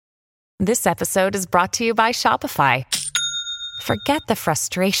This episode is brought to you by Shopify. Forget the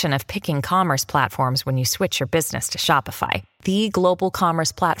frustration of picking commerce platforms when you switch your business to Shopify, the global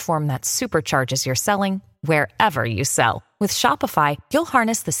commerce platform that supercharges your selling wherever you sell. With Shopify, you'll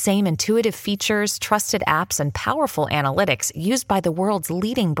harness the same intuitive features, trusted apps, and powerful analytics used by the world's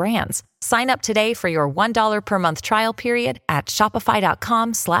leading brands. Sign up today for your $1 per month trial period at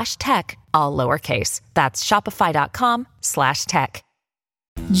shopify.com/tech, all lowercase. That's shopify.com/tech.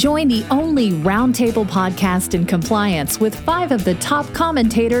 Join the only roundtable podcast in compliance with 5 of the top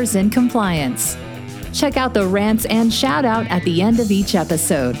commentators in compliance. Check out the rants and shout out at the end of each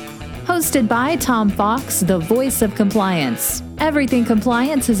episode. Hosted by Tom Fox, the voice of compliance. Everything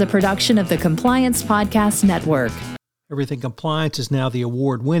Compliance is a production of the Compliance Podcast Network. Everything Compliance is now the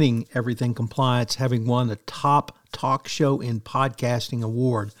award-winning Everything Compliance, having won the Top Talk Show in Podcasting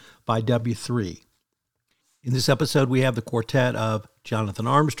Award by W3. In this episode, we have the quartet of Jonathan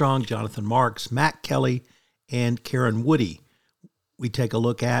Armstrong, Jonathan Marks, Matt Kelly, and Karen Woody. We take a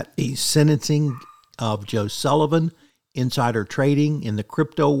look at the sentencing of Joe Sullivan, insider trading in the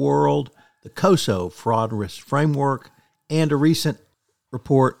crypto world, the COSO fraud risk framework, and a recent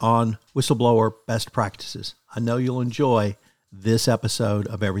report on whistleblower best practices. I know you'll enjoy this episode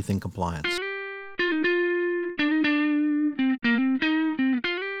of Everything Compliance.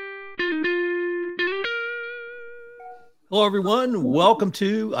 Hello, everyone. Welcome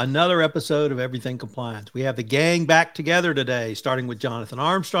to another episode of Everything Compliance. We have the gang back together today, starting with Jonathan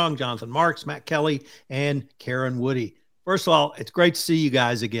Armstrong, Jonathan Marks, Matt Kelly, and Karen Woody. First of all, it's great to see you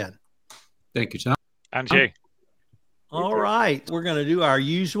guys again. Thank you, Tom. And you. All right. We're going to do our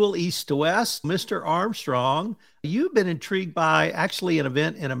usual east to west. Mr. Armstrong, you've been intrigued by actually an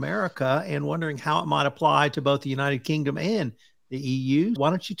event in America and wondering how it might apply to both the United Kingdom and the EU. Why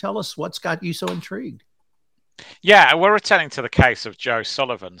don't you tell us what's got you so intrigued? Yeah, we're returning to the case of Joe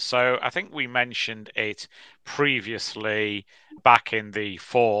Sullivan. So I think we mentioned it previously back in the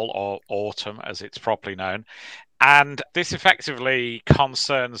fall or autumn, as it's properly known. And this effectively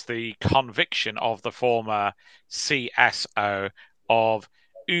concerns the conviction of the former CSO of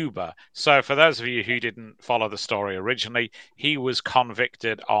Uber. So for those of you who didn't follow the story originally, he was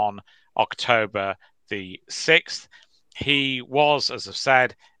convicted on October the 6th. He was, as I've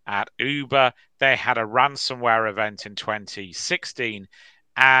said, at Uber. They had a ransomware event in 2016,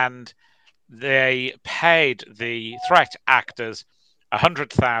 and they paid the threat actors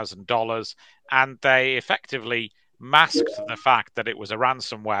 $100,000, and they effectively masked the fact that it was a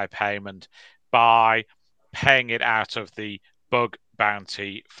ransomware payment by paying it out of the Bug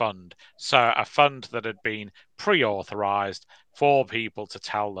Bounty Fund. So a fund that had been pre-authorized for people to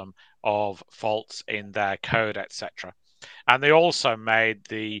tell them of faults in their code, etc. And they also made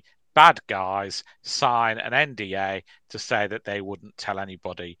the bad guys sign an NDA to say that they wouldn't tell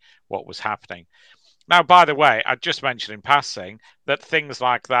anybody what was happening. Now, by the way, I just mentioned in passing that things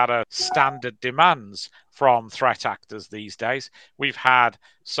like that are standard demands from threat actors these days. We've had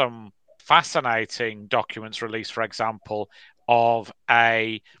some fascinating documents released, for example, of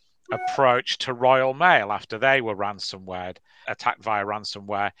a approach to Royal Mail after they were attacked via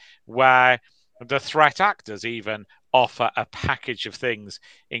ransomware, where the threat actors even offer a package of things,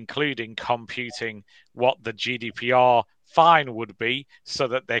 including computing what the GDPR fine would be so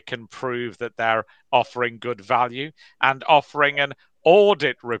that they can prove that they're offering good value, and offering an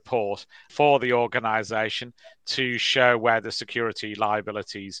audit report for the organization to show where the security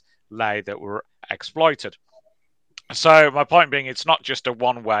liabilities lay that were exploited. So my point being, it's not just a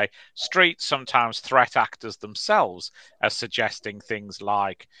one-way street. Sometimes threat actors themselves are suggesting things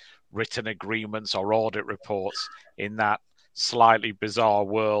like written agreements or audit reports in that slightly bizarre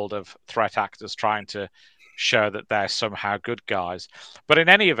world of threat actors trying to show that they're somehow good guys. But in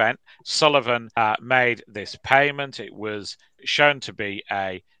any event, Sullivan made this payment. It was shown to be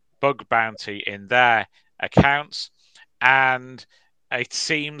a bug bounty in their accounts, and it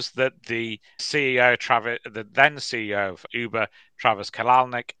seems that the then CEO of Uber, Travis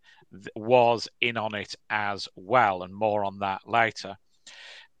Kalanick, was in on it as well, and more on that later.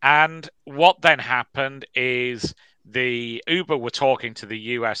 And what then happened is the Uber were talking to the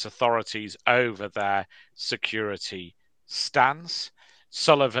US authorities over their security stance.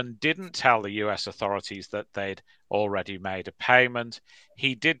 Sullivan didn't tell the US authorities that they'd already made a payment.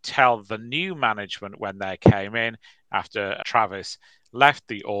 He did tell the new management when they came in after Travis left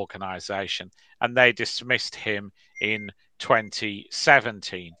the organization, and they dismissed him in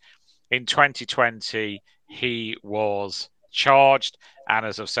 2017. In 2020, he was charged, and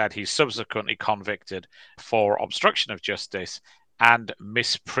as I've said, he's subsequently convicted for obstruction of justice and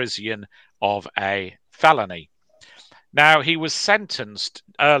misprision of a felony. Now, he was sentenced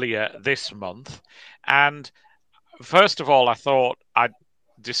earlier this month, and first of all, I thought I'd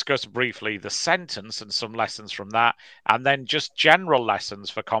discuss briefly the sentence and some lessons from that, and then just general lessons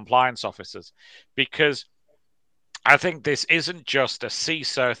for compliance officers, because I think this isn't just a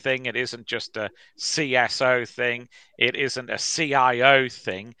CISO thing. It isn't just a CSO thing. It isn't a CIO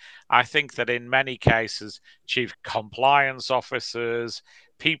thing. I think that in many cases, chief compliance officers,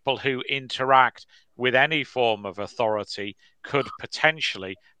 people who interact with any form of authority could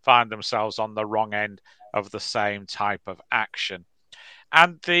potentially find themselves on the wrong end of the same type of action.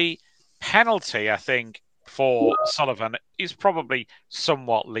 And the penalty, I think, for Sullivan is probably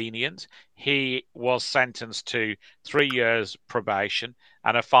somewhat lenient. He was sentenced to 3 years probation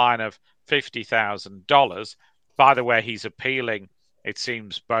and a fine of $50,000. By the way, he's appealing, it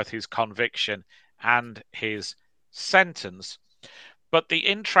seems, both his conviction and his sentence. But the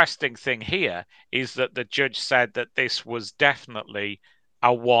interesting thing here is that the judge said that this was definitely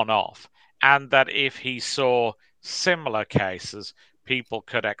a one-off, and that if he saw similar cases, people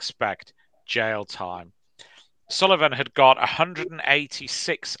could expect jail time. Sullivan had got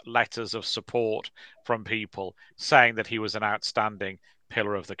 186 letters of support from people saying that he was an outstanding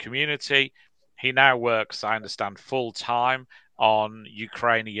pillar of the community. He now works, I understand, full time on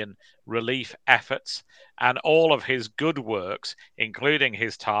Ukrainian relief efforts, and all of his good works, including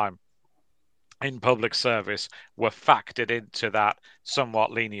his time in public service, were factored into that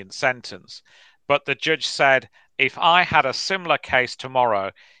somewhat lenient sentence. But the judge said, if I had a similar case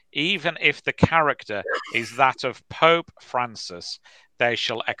tomorrow, even if the character is that of Pope Francis, they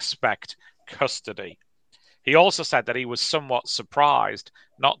shall expect custody. He also said that he was somewhat surprised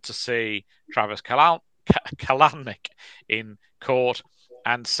not to see Travis Kalanick in court,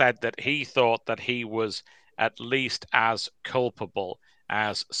 and said that he thought that he was at least as culpable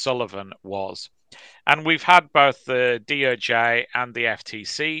as Sullivan was. And we've had both the DOJ and the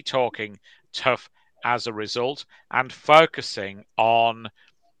FTC talking tough as a result and focusing on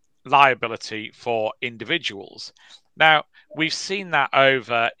liability for individuals. Now, we've seen that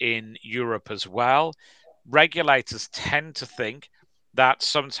over in Europe as well. Regulators tend to think that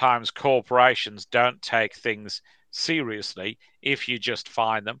sometimes corporations don't take things seriously if you just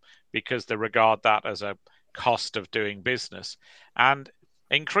fine them, because they regard that as a cost of doing business. And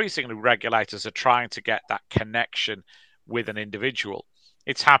increasingly, regulators are trying to get that connection with an individual.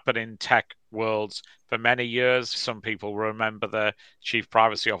 It's happened in tech worlds for many years. Some people remember the chief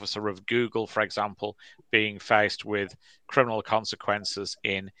privacy officer of Google, for example, being faced with criminal consequences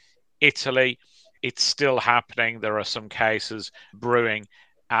in Italy. It's still happening. There are some cases brewing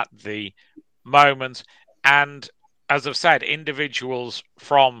at the moment. And as I've said, individuals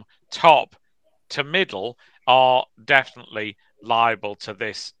from top to middle are definitely liable to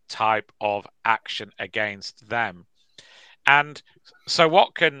this type of action against them. And so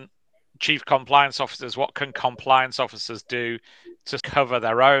what can chief compliance officers, what can compliance officers do to cover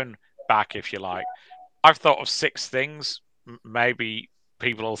their own back, if you like? I've thought of 6 things. Maybe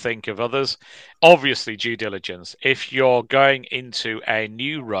people will think of others. Obviously, due diligence. If you're going into a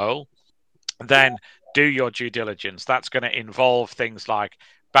new role, then do your due diligence. That's going to involve things like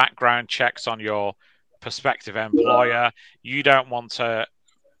background checks on your prospective employer. You don't want to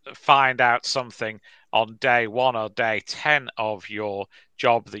find out something on day 1 or day 10 of your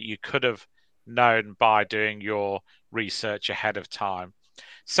job that you could have known by doing your research ahead of time.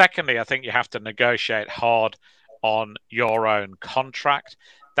 Secondly, I think you have to negotiate hard on your own contract.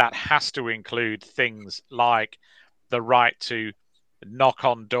 That has to include things like the right to knock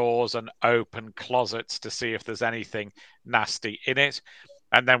on doors and open closets to see if there's anything nasty in it.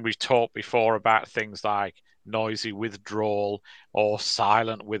 And then we've talked before about things like noisy withdrawal or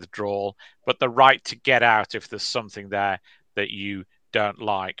silent withdrawal, but the right to get out if there's something there that you don't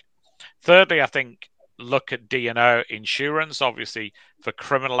like. Thirdly, I think look at D&O insurance. Obviously, for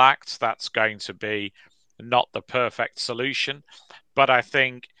criminal acts, that's going to be not the perfect solution. But I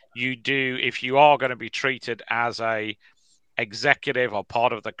think you do, if you are going to be treated as a executive or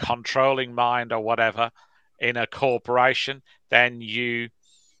part of the controlling mind or whatever in a corporation, then you,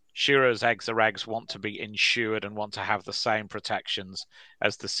 sure as eggs are eggs, want to be insured and want to have the same protections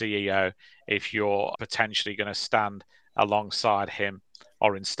as the CEO if you're potentially going to stand alongside him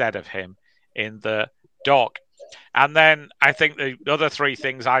or instead of him in the dock. And then I think the other 3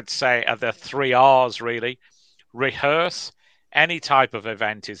 things I'd say are the 3 R's, really. Rehearse. Any type of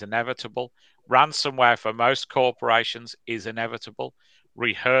event is inevitable. Ransomware for most corporations is inevitable.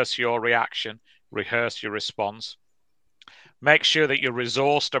 Rehearse your reaction. Rehearse your response. Make sure that you're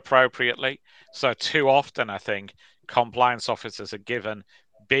resourced appropriately. So too often, I think, compliance officers are given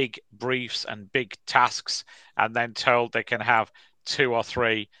big briefs and big tasks and then told they can have 2 or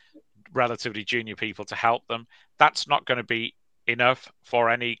 3 relatively junior people to help them. That's not going to be enough for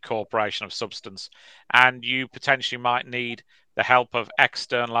any corporation of substance. And you potentially might need the help of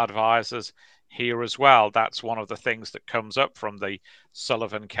external advisors here as well. That's one of the things that comes up from the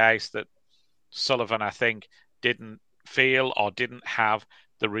Sullivan case, that Sullivan, I think, didn't feel or didn't have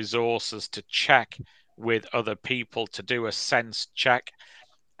the resources to check with other people to do a sense check.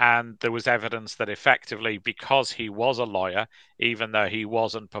 And there was evidence that effectively, because he was a lawyer, even though he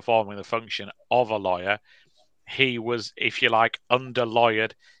wasn't performing the function of a lawyer, he was, if you like,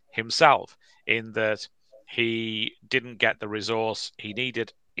 under-lawyered himself, in that he didn't get the resource he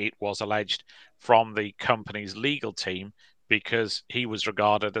needed, it was alleged, from the company's legal team, because he was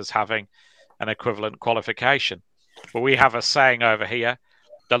regarded as having an equivalent qualification. But we have a saying over here,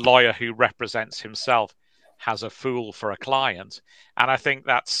 the lawyer who represents himself has a fool for a client. And I think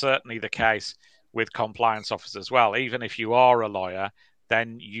that's certainly the case with compliance officers as well. Even if you are a lawyer,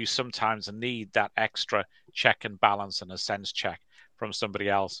 then you sometimes need that extra check and balance and a sense check from somebody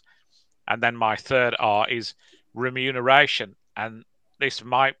else. And then my third R is remuneration. And this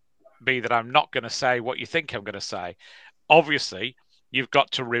might be that I'm not going to say what you think I'm going to say. Obviously, you've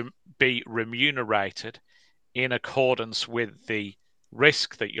got to be remunerated in accordance with the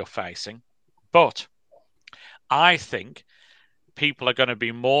risk that you're facing. But I think people are going to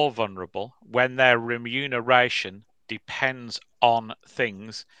be more vulnerable when their remuneration depends on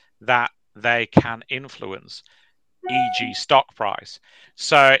things that they can influence, e.g. stock price.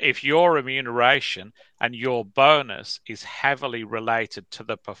 So if your remuneration and your bonus is heavily related to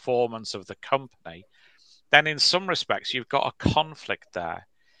the performance of the company, then in some respects you've got a conflict there.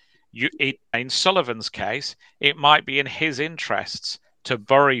 In Sullivan's case, it might be in his interests to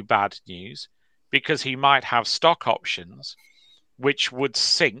bury bad news, because he might have stock options which would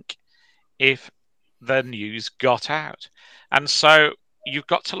sink if the news got out. And so you've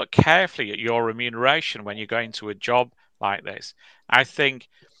got to look carefully at your remuneration when you're going to a job like this. I think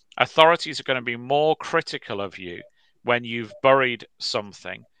authorities are going to be more critical of you when you've buried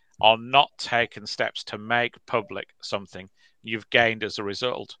something or not taken steps to make public something you've gained as a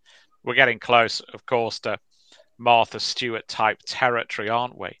result. We're getting close, of course, to Martha Stewart type territory,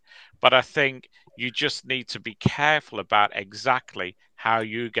 aren't we? But I think you just need to be careful about exactly how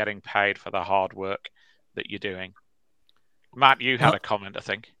you're getting paid for the hard work that you're doing. Matt, you had a comment, I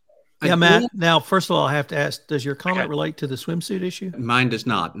think. Yeah, Matt. Now, first of all, I have to ask, does your comment relate to the swimsuit issue? Mine does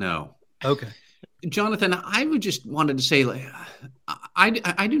not, no. Okay. Jonathan, I would just wanted to say,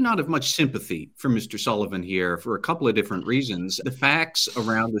 I do not have much sympathy for Mr. Sullivan here for a couple of different reasons. The facts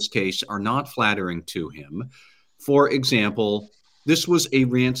around this case are not flattering to him. For example, this was a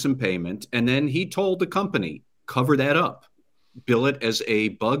ransom payment, and then he told the company, cover that up, bill it as a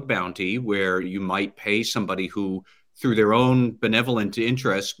bug bounty where you might pay somebody who, through their own benevolent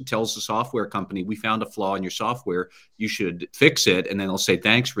interest, tells the software company, we found a flaw in your software, you should fix it. And then they'll say,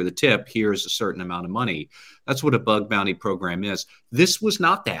 thanks for the tip, here's a certain amount of money. That's what a bug bounty program is. This was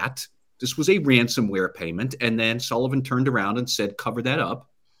not that. This was a ransomware payment. And then Sullivan turned around and said, cover that up.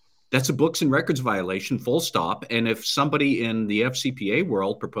 That's a books and records violation, full stop. And if somebody in the FCPA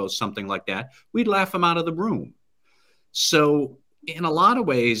world proposed something like that, we'd laugh them out of the room. So in a lot of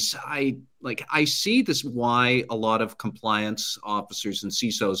ways, I see this why a lot of compliance officers and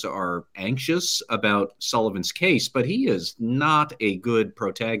CISOs are anxious about Sullivan's case, but he is not a good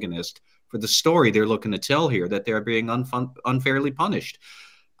protagonist for the story they're looking to tell here, that they're being unfairly punished.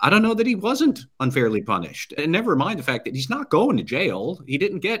 I don't know that he wasn't unfairly punished. And never mind the fact that he's not going to jail. He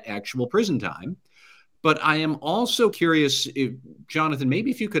didn't get actual prison time. But I am also curious, Jonathan, maybe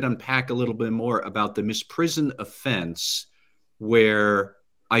if you could unpack a little bit more about the misprison offense, where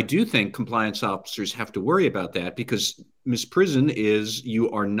I do think compliance officers have to worry about that, because misprison is you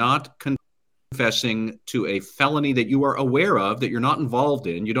are not confessing to a felony that you are aware of, that you're not involved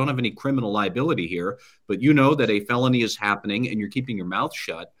in. You don't have any criminal liability here, but you know that a felony is happening and you're keeping your mouth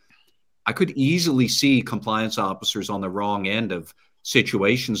shut. I could easily see compliance officers on the wrong end of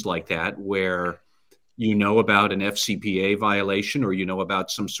situations like that, where you know about an FCPA violation, or you know about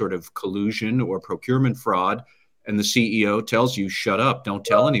some sort of collusion or procurement fraud, and the CEO tells you, shut up, don't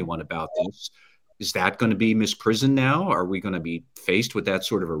tell anyone about this. Is that going to be misprison now? Are we going to be faced with that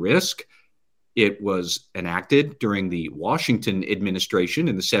sort of a risk? It was enacted during the Washington administration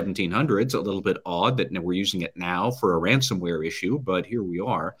in the 1700s. A little bit odd that we're using it now for a ransomware issue, but here we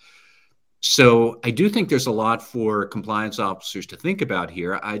are. So I do think there's a lot for compliance officers to think about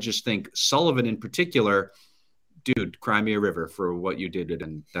here. I just think Sullivan in particular, dude, cry me a river for what you did,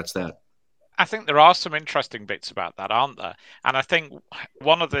 and that's that. I think there are some interesting bits about that, aren't there? And I think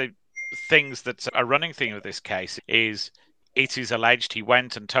one of the things that's a running theme of this case is it is alleged he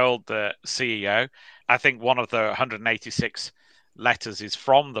went and told the CEO. I think one of the 186 letters is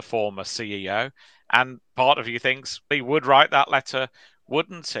from the former CEO. And part of you thinks he would write that letter,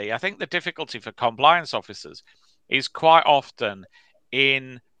 wouldn't he? I think the difficulty for compliance officers is quite often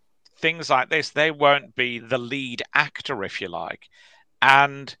in things like this, they won't be the lead actor, if you like.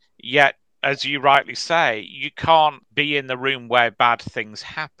 And yet, as you rightly say, you can't be in the room where bad things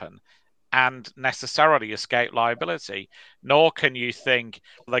happen and necessarily escape liability, nor can you think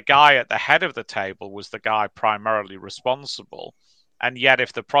the guy at the head of the table was the guy primarily responsible. And yet,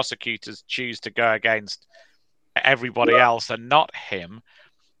 if the prosecutors choose to go against everybody else and not him,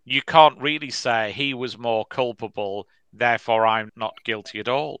 you can't really say he was more culpable, therefore I'm not guilty at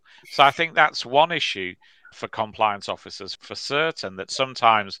all. So I think that's one issue for compliance officers for certain, that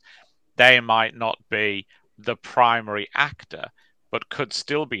sometimes they might not be the primary actor, but could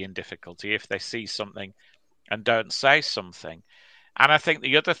still be in difficulty if they see something and don't say something. And I think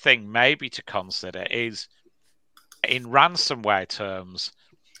the other thing maybe to consider is, in ransomware terms,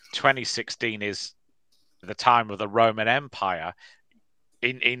 2016 is the time of the Roman Empire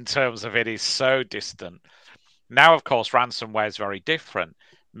in terms of it is so distant. Now, of course, ransomware is very different.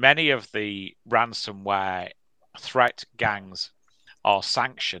 Many of the ransomware threat gangs are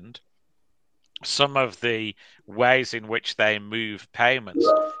sanctioned. Some of the ways in which they move payments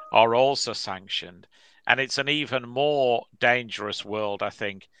are also sanctioned. And it's an even more dangerous world, I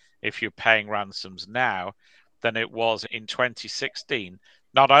think, if you're paying ransoms now than it was in 2016,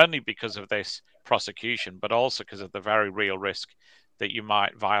 not only because of this prosecution, but also because of the very real risk that you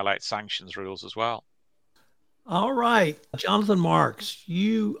might violate sanctions rules as well. All right. Jonathan Marks,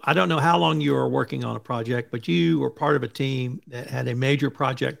 I don't know how long you were working on a project, but you were part of a team that had a major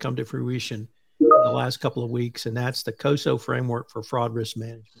project come to fruition in the last couple of weeks, and that's the COSO framework for fraud risk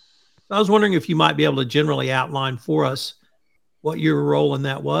management. So I was wondering if you might be able to generally outline for us what your role in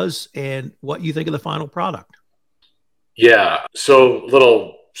that was and what you think of the final product. Yeah. So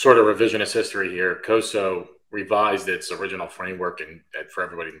little sort of revisionist history here. COSO revised its original framework for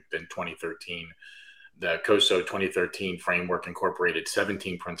everybody in 2013. The COSO 2013 framework incorporated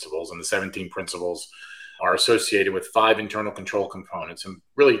 17 principles, and the 17 principles are associated with 5 internal control components and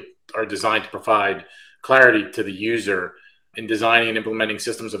really are designed to provide clarity to the user in designing and implementing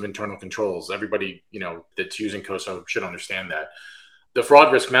systems of internal controls. Everybody, that's using COSO should understand that. The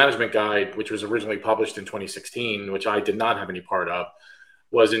Fraud Risk Management Guide, which was originally published in 2016, which I did not have any part of,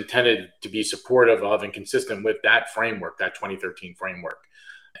 was intended to be supportive of and consistent with that framework, that 2013 framework,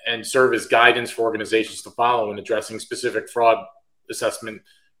 and serve as guidance for organizations to follow in addressing specific fraud assessment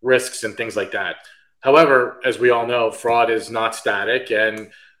risks and things like that. However, as we all know, fraud is not static.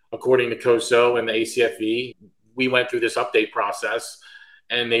 And according to COSO and the ACFE, we went through this update process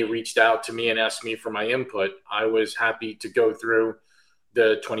and they reached out to me and asked me for my input. I was happy to go through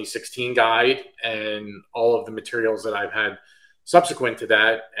the 2016 guide and all of the materials that I've had subsequent to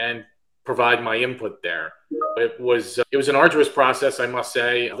that and provide my input there. It was an arduous process, I must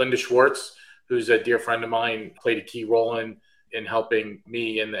say. Linda Schwartz, who's a dear friend of mine, played a key role in helping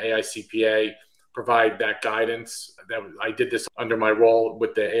me and the AICPA provide that guidance. I did this under my role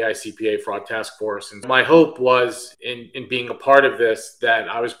with the AICPA Fraud Task Force. And my hope was in being a part of this, that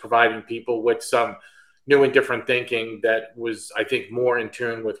I was providing people with some new and different thinking that was, I think, more in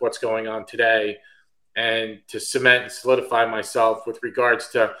tune with what's going on today, and to cement and solidify myself with regards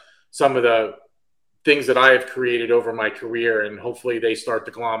to some of the things that I have created over my career. And hopefully they start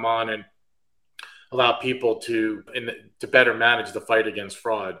to glom on and allow people to better manage the fight against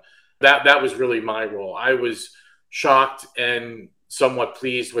fraud. That was really my role. I was shocked and somewhat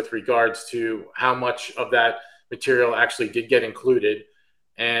pleased with regards to how much of that material actually did get included,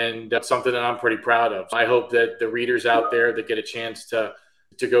 and that's something that I'm pretty proud of. I hope that the readers out there that get a chance to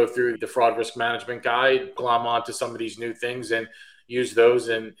go through the Fraud Risk Management Guide glom onto some of these new things and use those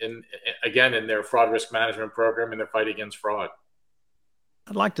in their fraud risk management program and their fight against fraud.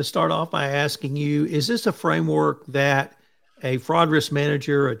 I'd like to start off by asking you, is this a framework that a fraud risk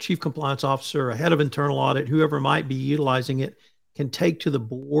manager, a chief compliance officer, a head of internal audit, whoever might be utilizing it, can take to the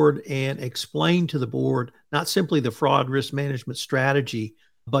board and explain to the board not simply the fraud risk management strategy,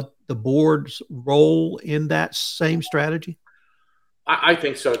 but the board's role in that same strategy? I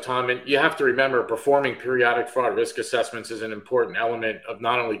think so, Tom. And you have to remember, performing periodic fraud risk assessments is an important element of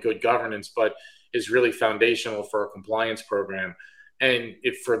not only good governance, but is really foundational for a compliance program. And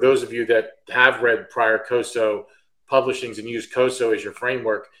if for those of you that have read prior COSO publishings and use COSO as your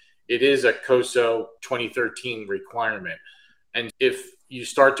framework, it is a COSO 2013 requirement. And if you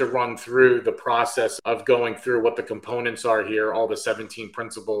start to run through the process of going through what the components are here, all the 17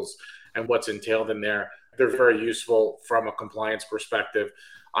 principles and what's entailed in there. They're very useful from a compliance perspective.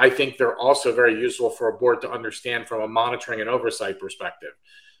 I think they're also very useful for a board to understand from a monitoring and oversight perspective.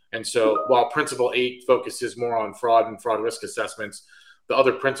 And so while Principle 8 focuses more on fraud and fraud risk assessments, the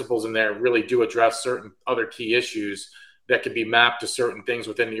other principles in there really do address certain other key issues that can be mapped to certain things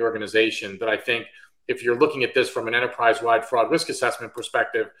within the organization that I think if you're looking at this from an enterprise-wide fraud risk assessment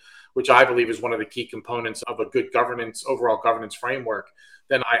perspective, which I believe is one of the key components of a good governance, overall governance framework,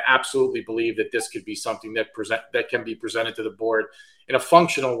 then I absolutely believe that this could be something that can be presented to the board in a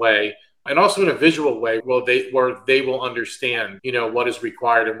functional way and also in a visual way where they will understand, what is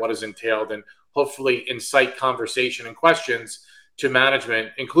required and what is entailed, and hopefully incite conversation and questions to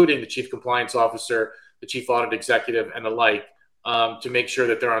management, including the chief compliance officer, the chief audit executive, and the like, to make sure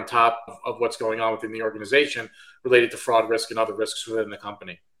that they're on top of what's going on within the organization related to fraud risk and other risks within the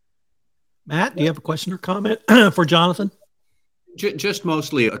company. Matt, do you have a question or comment for Jonathan? Just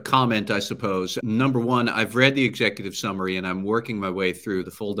mostly a comment, I suppose. Number one, I've read the executive summary and I'm working my way through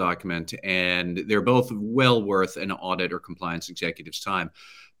the full document, and they're both well worth an audit or compliance executive's time.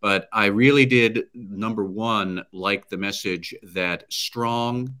 But I really did, number one, like the message that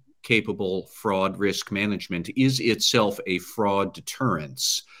strong, capable fraud risk management is itself a fraud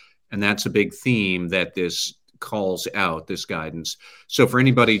deterrence. And that's a big theme that this calls out, this guidance. So for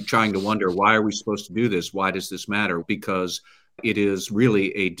anybody trying to wonder, why are we supposed to do this? Why does this matter? Because it is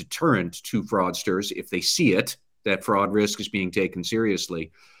really a deterrent to fraudsters if they see it, that fraud risk is being taken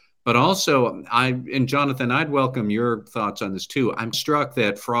seriously. But also, and Jonathan, I'd welcome your thoughts on this too. I'm struck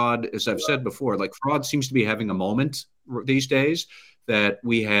that fraud, as I've said before, fraud seems to be having a moment these days, that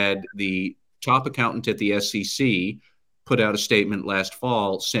we had the top accountant at the SEC put out a statement last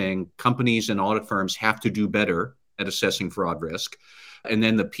fall saying companies and audit firms have to do better at assessing fraud risk. And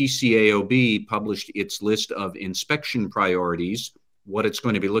then the PCAOB published its list of inspection priorities, what it's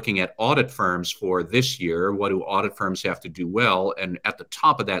going to be looking at audit firms for this year. What do audit firms have to do well? And at the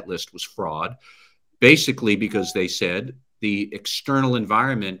top of that list was fraud, basically because they said the external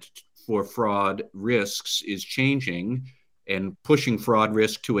environment for fraud risks is changing and pushing fraud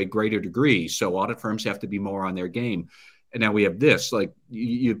risk to a greater degree. So audit firms have to be more on their game. And now we have this,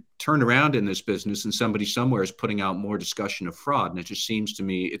 you turn around in this business and somebody somewhere is putting out more discussion of fraud. And it just seems to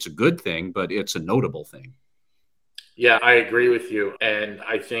me it's a good thing, but it's a notable thing. Yeah, I agree with you. And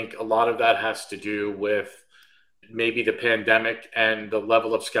I think a lot of that has to do with maybe the pandemic and the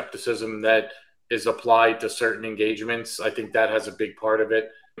level of skepticism that is applied to certain engagements. I think that has a big part of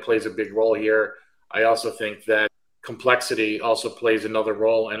it. It plays a big role here. I also think that complexity also plays another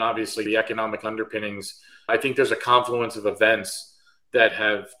role, and obviously the economic underpinnings. I think there's a confluence of events that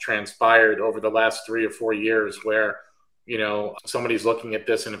have transpired over the last 3 or 4 years where, somebody's looking at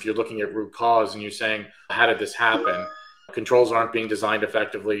this, and if you're looking at root cause and you're saying, how did this happen? Controls aren't being designed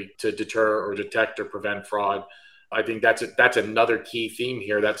effectively to deter or detect or prevent fraud. I think that's another key theme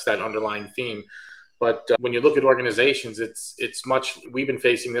here. That's that underlying theme. But when you look at organizations, we've been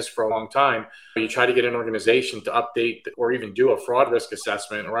facing this for a long time. You try to get an organization to update or even do a fraud risk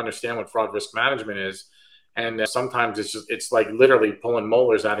assessment or understand what fraud risk management is. And sometimes it's like literally pulling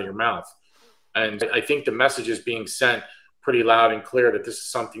molars out of your mouth. And I think the message is being sent pretty loud and clear that this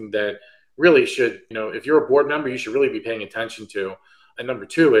is something that really should, if you're a board member, you should really be paying attention to. And number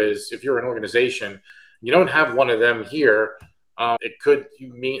two is, if you're an organization, you don't have one of them here. It could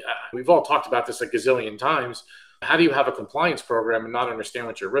mean, we've all talked about this a gazillion times. How do you have a compliance program and not understand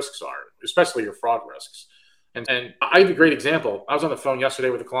what your risks are, especially your fraud risks? And I have a great example. I was on the phone yesterday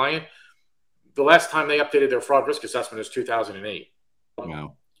with a client. The last time they updated their fraud risk assessment is 2008.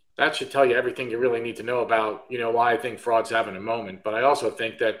 Wow. That should tell you everything you really need to know about, why I think fraud's having a moment. But I also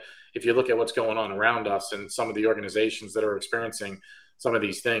think that if you look at what's going on around us and some of the organizations that are experiencing some of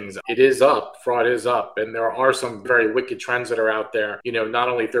these things, it is up, fraud is up. And there are some very wicked trends that are out there, not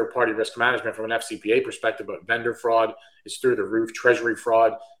only third-party risk management from an FCPA perspective, but vendor fraud is through the roof. Treasury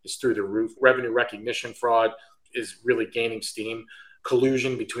fraud is through the roof. Revenue recognition fraud is really gaining steam.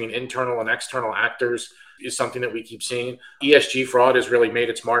 Collusion between internal and external actors is something that we keep seeing. ESG fraud has really made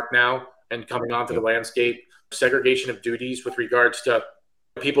its mark now and coming onto the landscape. Segregation of duties with regards to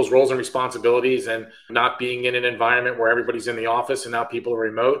people's roles and responsibilities and not being in an environment where everybody's in the office and now people are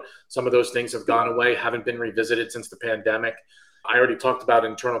remote. Some of those things have gone away, haven't been revisited since the pandemic. I already talked about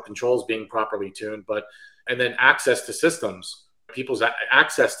internal controls being properly tuned, and then access to systems. People's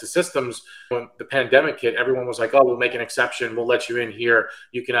access to systems. When the pandemic hit, everyone was like, oh, we'll make an exception. We'll let you in here.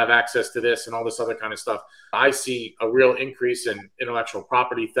 You can have access to this and all this other kind of stuff. I see a real increase in intellectual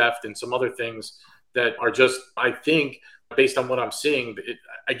property theft and some other things that are just, I think, based on what I'm seeing,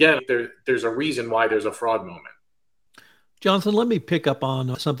 there's a reason why there's a fraud moment. Jonathan, let me pick up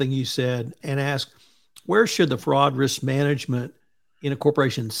on something you said and ask, where should the fraud risk management in a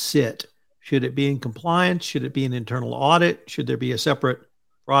corporation sit? Should it be in compliance? Should it be an internal audit? Should there be a separate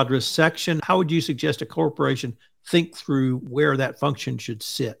fraud risk section? How would you suggest a corporation think through where that function should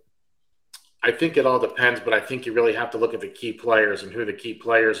sit? I think it all depends, but I think you really have to look at the key players and who the key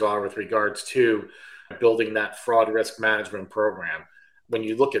players are with regards to building that fraud risk management program. When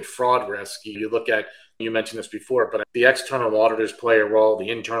you look at fraud risk, you mentioned this before, but the external auditors play a role, the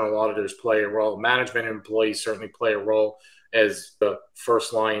internal auditors play a role, management and employees certainly play a role as the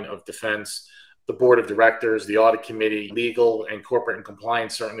first line of defense. The board of directors, the audit committee, legal and corporate and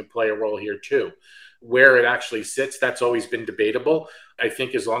compliance certainly play a role here too. Where it actually sits, that's always been debatable. I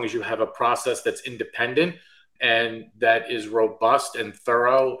think as long as you have a process that's independent and that is robust and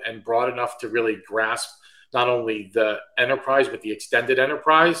thorough and broad enough to really grasp not only the enterprise, but the extended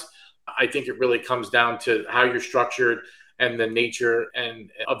enterprise, I think it really comes down to how you're structured and the nature and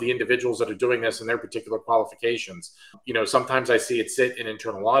of the individuals that are doing this and their particular qualifications. Sometimes I see it sit in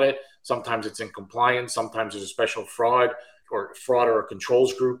internal audit, sometimes it's in compliance, sometimes there's a special fraud or a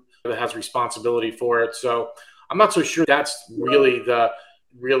controls group that has responsibility for it. So I'm not so sure that's really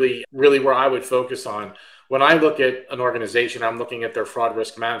where I would focus on. When I look at an organization, I'm looking at their fraud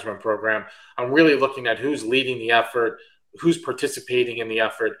risk management program. I'm really looking at who's leading the effort, who's participating in the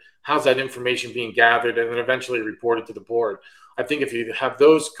effort, how's that information being gathered, and then eventually reported to the board. I think if you have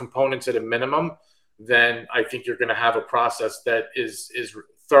those components at a minimum, then I think you're going to have a process that is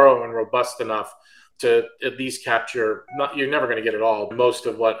thorough and robust enough to at least capture, you're never going to get it all, most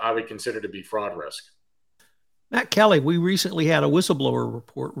of what I would consider to be fraud risk. Matt Kelly, we recently had a whistleblower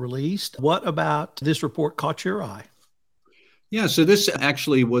report released. What about this report caught your eye? Yeah, so this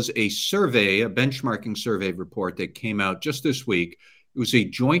actually was a survey, a benchmarking survey report that came out just this week. It was a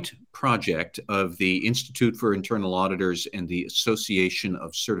joint project of the Institute for Internal Auditors and the Association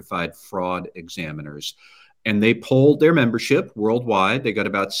of Certified Fraud Examiners. And they polled their membership worldwide. They got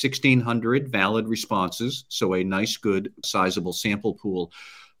about 1,600 valid responses, so a nice, good, sizable sample pool,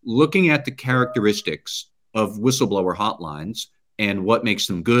 looking at the characteristics of whistleblower hotlines and what makes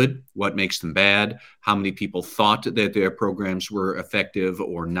them good, what makes them bad, how many people thought that their programs were effective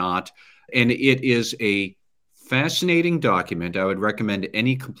or not. And it is a fascinating document. I would recommend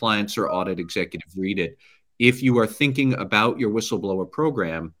any compliance or audit executive read it if you are thinking about your whistleblower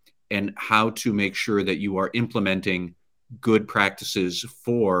program and how to make sure that you are implementing good practices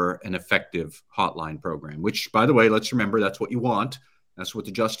for an effective hotline program, which, by the way, let's remember that's what you want. That's what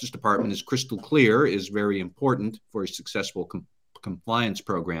the Justice Department is crystal clear is very important for a successful compliance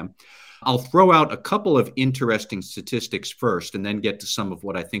program. I'll throw out a couple of interesting statistics first and then get to some of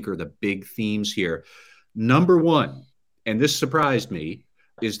what I think are the big themes here. Number one, and this surprised me,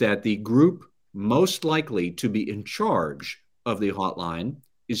 is that the group most likely to be in charge of the hotline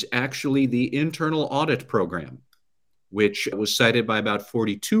is actually the internal audit program, which was cited by about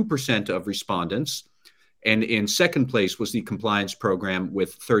 42% of respondents. And in second place was the compliance program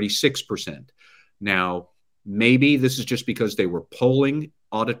with 36%. Now, maybe this is just because they were polling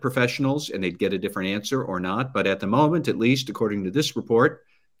audit professionals and they'd get a different answer or not. But at the moment, at least according to this report,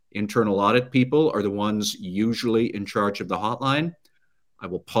 internal audit people are the ones usually in charge of the hotline. I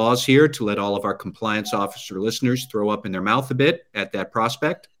will pause here to let all of our compliance officer listeners throw up in their mouth a bit at that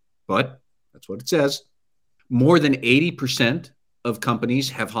prospect, but that's what it says. More than 80% of companies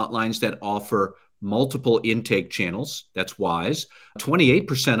have hotlines that offer multiple intake channels. That's wise.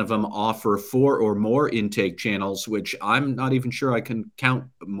 28% of them offer 4 or more intake channels, which I'm not even sure I can count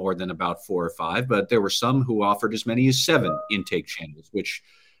more than about 4 or 5, but there were some who offered as many as 7 intake channels, which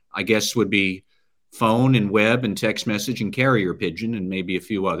I guess would be phone and web and text message and carrier pigeon and maybe a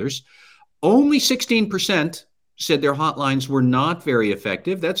few others. Only 16% said their hotlines were not very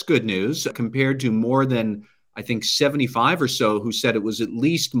effective. That's good news compared to more than, I think, 75 or so who said it was at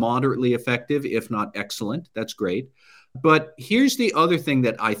least moderately effective, if not excellent. That's great. But here's the other thing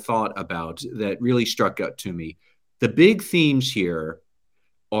that I thought about that really struck out to me. The big themes here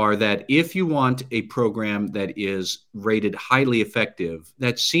are that if you want a program that is rated highly effective,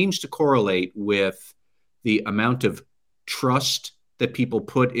 that seems to correlate with the amount of trust that people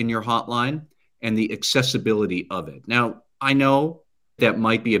put in your hotline and the accessibility of it. Now, I know that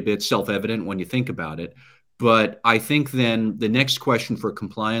might be a bit self-evident when you think about it, but I think then the next question for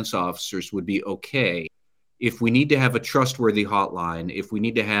compliance officers would be, okay, if we need to have a trustworthy hotline, if we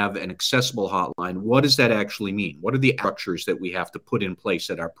need to have an accessible hotline, what does that actually mean? What are the structures that we have to put in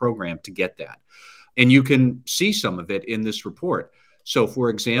place at our program to get that? And you can see some of it in this report. So, for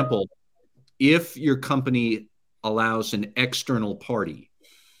example, if your company allows an external party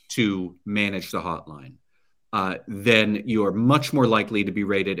to manage the hotline, then you're much more likely to be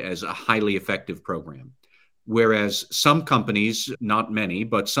rated as a highly effective program. Whereas some companies, not many,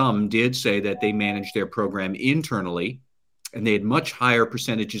 but some did say that they managed their program internally, and they had much higher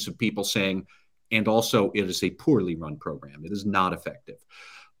percentages of people saying, and also it is a poorly run program. It is not effective.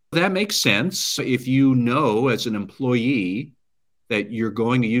 That makes sense. If you know as an employee that you're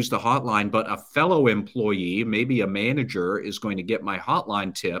going to use the hotline, but a fellow employee, maybe a manager, is going to get my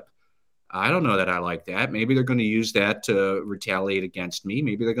hotline tip, I don't know that I like that. Maybe they're going to use that to retaliate against me.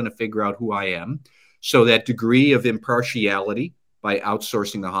 Maybe they're going to figure out who I am. So that degree of impartiality by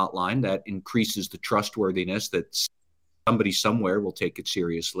outsourcing the hotline, that increases the trustworthiness that somebody somewhere will take it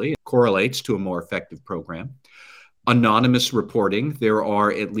seriously. It correlates to a more effective program. Anonymous reporting. There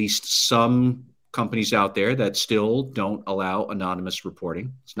are at least some companies out there that still don't allow anonymous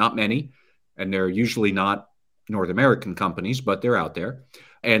reporting. It's not many, and they're usually not North American companies, but they're out there.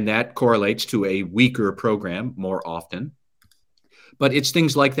 And that correlates to a weaker program more often. But it's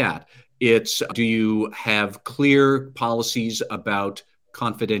things like that. It's, do you have clear policies about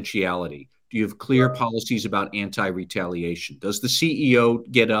confidentiality? Do you have clear policies about anti-retaliation? Does the CEO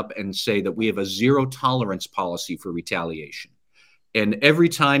get up and say that we have a zero tolerance policy for retaliation? And every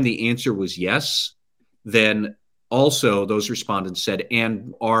time the answer was yes, then also those respondents said,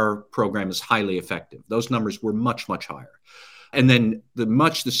 and our program is highly effective. Those numbers were much, much higher. And then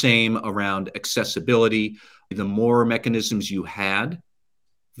much the same around accessibility. The more mechanisms you had,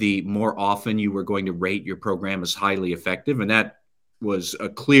 the more often you were going to rate your program as highly effective. And that was a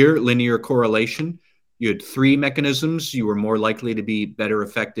clear linear correlation. You had 3 mechanisms, you were more likely to be better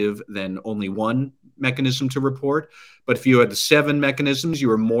effective than only 1 mechanism to report. But if you had the 7 mechanisms, you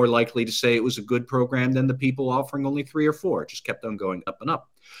were more likely to say it was a good program than the people offering only 3 or 4. It just kept on going up and up.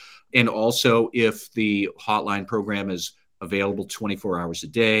 And also, if the hotline program is available 24 hours a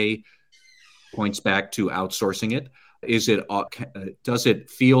day, points back to outsourcing it. Does it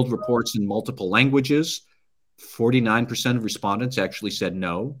field reports in multiple languages? 49% of respondents actually said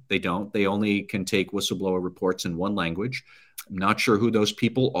no, they don't. They only can take whistleblower reports in 1 language. I'm not sure who those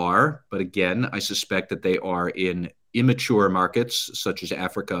people are, but again, I suspect that they are in immature markets such as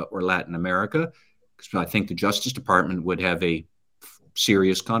Africa or Latin America, because I think the Justice Department would have a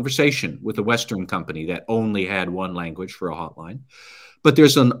serious conversation with a Western company that only had 1 language for a hotline. But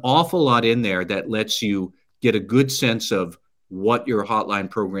there's an awful lot in there that lets you get a good sense of what your hotline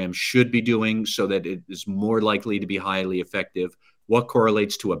program should be doing so that it is more likely to be highly effective, what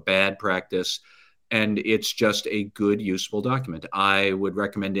correlates to a bad practice, and it's just a good, useful document. I would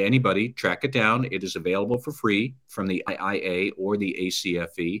recommend to anybody, track it down. It is available for free from the IIA or the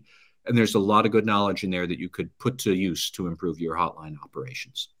ACFE, and there's a lot of good knowledge in there that you could put to use to improve your hotline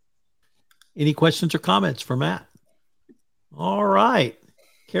operations. Any questions or comments for Matt? All right.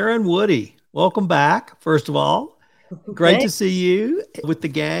 Karen Woody, welcome back, first of all. Great to see you with the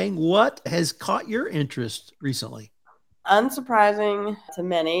gang. What has caught your interest recently? Unsurprising to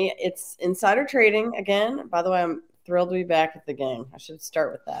many, it's insider trading again. By the way, I'm thrilled to be back with the gang. I should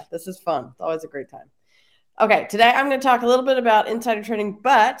start with that. This is fun. It's always a great time. Okay, today I'm going to talk a little bit about insider trading,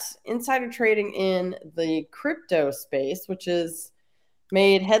 but insider trading in the crypto space, which has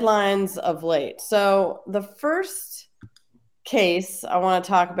made headlines of late. So the first case I want to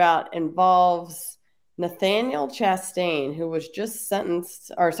talk about involves Nathaniel Chastain, who was just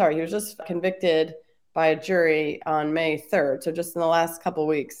he was just convicted by a jury on May 3rd. So just in the last couple of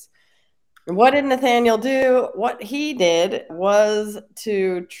weeks. And what did Nathaniel do? What he did was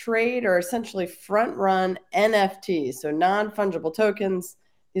to trade or essentially front run NFTs. So non-fungible tokens.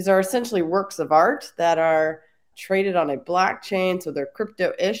 These are essentially works of art that are traded on a blockchain. So they're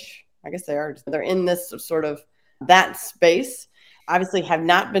crypto-ish. I guess they are. They're in this sort of that space. Obviously have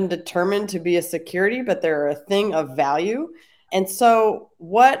not been determined to be a security, but they're a thing of value. And so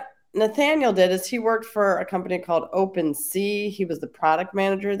what Nathaniel did is he worked for a company called OpenSea. He was the product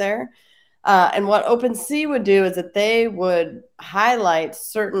manager there. And what OpenSea would do is that they would highlight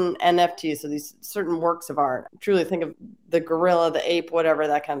certain NFTs, so these certain works of art. Truly think of the gorilla, the ape, whatever,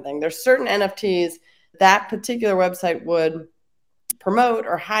 that kind of thing. There's certain NFTs that particular website would promote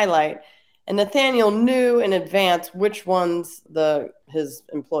or highlight. And Nathaniel knew in advance which ones his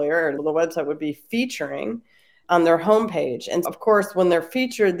employer or the website would be featuring on their homepage. And of course, when they're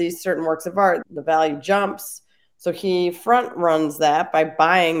featured these certain works of art, the value jumps. So he front runs that by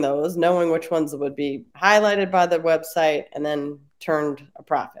buying those, knowing which ones would be highlighted by the website, and then turned a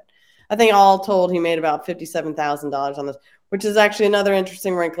profit. I think all told, he made about $57,000 on this, which is actually another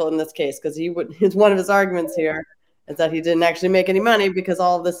interesting wrinkle in this case, because one of his arguments here is that he didn't actually make any money because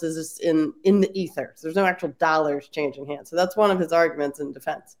all of this is just in the ether. So there's no actual dollars changing hands. So that's one of his arguments in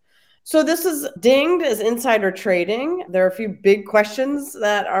defense. So this is dinged as insider trading. There are a few big questions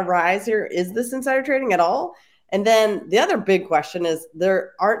that arise here. Is this insider trading at all? And then the other big question is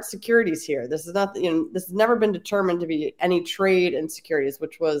there aren't securities here. This is not, this has never been determined to be any trade in securities,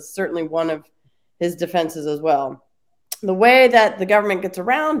 which was certainly one of his defenses as well. The way that the government gets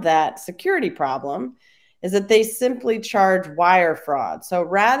around that security problem is that they simply charge wire fraud. So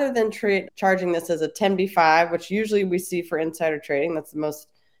rather than charging this as a 10b-5, which usually we see for insider trading, that's the most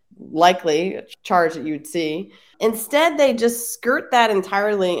likely charge that you'd see. Instead, they just skirt that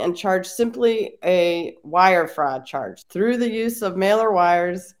entirely and charge simply a wire fraud charge. Through the use of mailer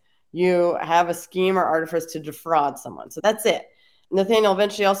wires, you have a scheme or artifice to defraud someone. So that's it. Nathaniel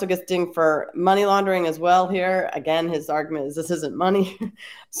eventually also gets dinged for money laundering as well here. Again, his argument is this isn't money.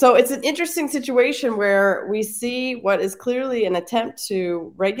 So it's an interesting situation where we see what is clearly an attempt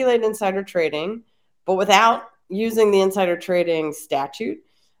to regulate insider trading, but without using the insider trading statute.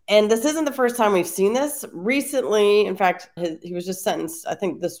 And this isn't the first time we've seen this. Recently, in fact, he was just sentenced, I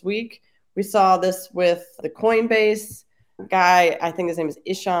think this week. We saw this with the Coinbase guy. I think his name is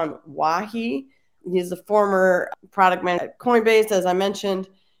Ishan Wahi. He's the former product manager at Coinbase, as I mentioned.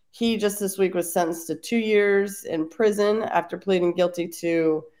 He just this week was sentenced to 2 years in prison after pleading guilty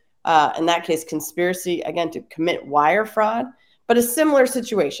to, in that case, conspiracy, again, to commit wire fraud. But a similar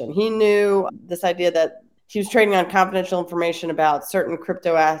situation. He knew this idea that he was trading on confidential information about certain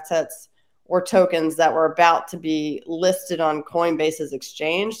crypto assets or tokens that were about to be listed on Coinbase's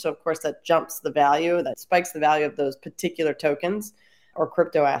exchange. So, of course, that jumps the value, that spikes the value of those particular tokens or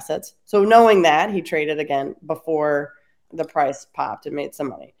crypto assets. So knowing that, he traded again before the price popped and made some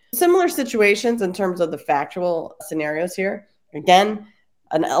money. Similar situations in terms of the factual scenarios here. Again,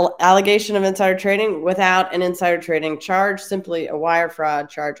 an allegation of insider trading without an insider trading charge, simply a wire fraud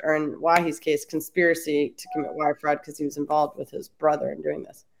charge, or in Wahi's case, conspiracy to commit wire fraud because he was involved with his brother in doing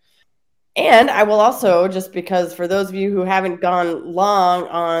this. And I will also, just because for those of you who haven't gone long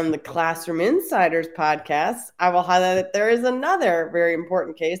on the Classroom Insiders podcast, I will highlight that there is another very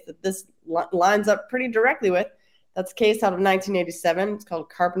important case that this lines up pretty directly with. That's a case out of 1987. It's called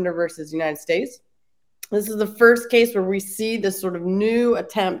Carpenter versus United States. This is the first case where we see this sort of new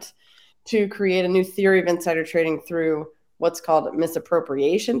attempt to create a new theory of insider trading through what's called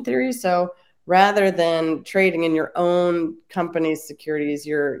misappropriation theory. So rather than trading in your own company's securities,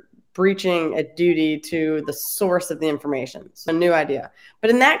 you're breaching a duty to the source of the information. So a new idea. But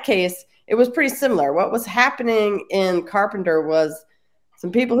in that case, it was pretty similar. What was happening in Carpenter was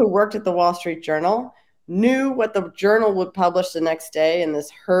some people who worked at the Wall Street Journal knew what the journal would publish the next day in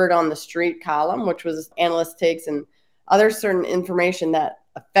this herd on the street column, which was analyst takes and other certain information that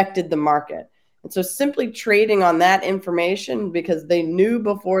affected the market. And so simply trading on that information, because they knew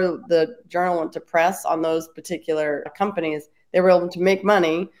before the journal went to press on those particular companies, they were able to make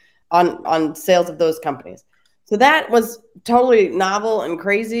money on sales of those companies. So that was totally novel and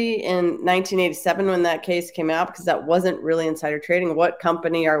crazy in 1987 when that case came out, because that wasn't really insider trading. What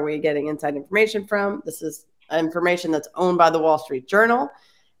company are we getting inside information from? This is information that's owned by the Wall Street Journal.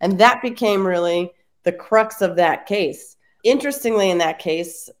 And that became really the crux of that case. Interestingly, in that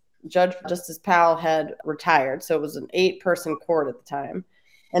case, Judge Justice Powell had retired. So it was an 8-person court at the time.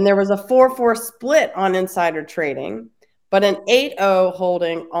 And there was a 4-4 split on insider trading, but an 8-0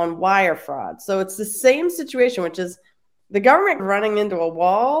 holding on wire fraud. So it's the same situation, which is the government running into a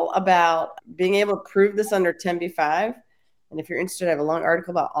wall about being able to prove this under 10b-5. And if you're interested, I have a long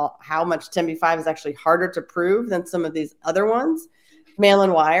article about how much 10b-5 is actually harder to prove than some of these other ones, mail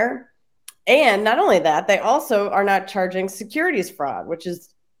and wire. And not only that, they also are not charging securities fraud, which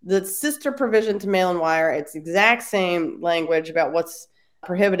is the sister provision to mail and wire. It's the exact same language about what's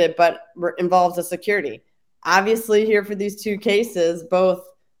prohibited, but involves a security. Obviously, here for these two cases, both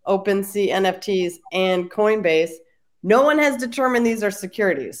OpenSea NFTs and Coinbase, no one has determined these are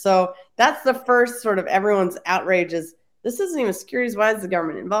securities. So that's the first sort of everyone's outrage is this isn't even securities. Why is the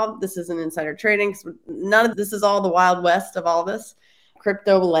government involved? This isn't insider trading. None of this is all the Wild West of all this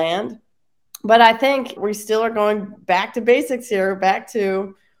crypto land. But I think we still are going back to basics here, back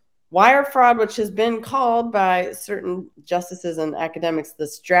to wire fraud, which has been called by certain justices and academics the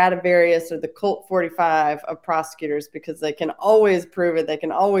Stradivarius or the Colt 45 of prosecutors, because they can always prove it. They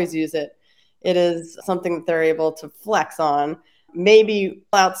can always use it. It is something that they're able to flex on, maybe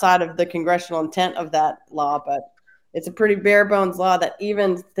outside of the congressional intent of that law, but it's a pretty bare bones law that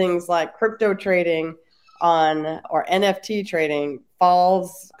even things like crypto trading on or NFT trading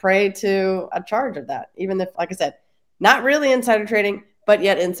falls prey to a charge of that, even if, like I said, not really insider trading, but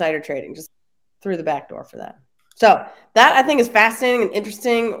yet insider trading, just through the back door for that. So that I think is fascinating and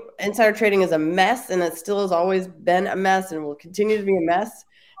interesting. Insider trading is a mess, and it still has always been a mess and will continue to be a mess.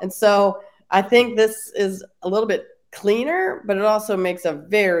 And so I think this is a little bit cleaner, but it also makes a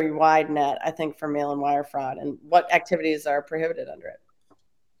very wide net, I think, for mail and wire fraud and what activities are prohibited under it.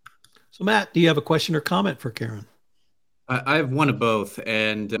 So, Matt, do you have a question or comment for Karen? I have one of both.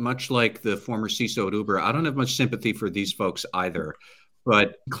 And much like the former CISO at Uber, I don't have much sympathy for these folks either.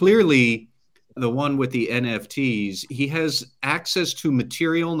 But clearly, the one with the NFTs, he has access to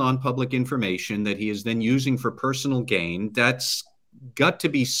material non-public information that he is then using for personal gain. That's got to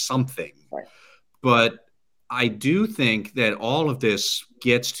be something. Right. But I do think that all of this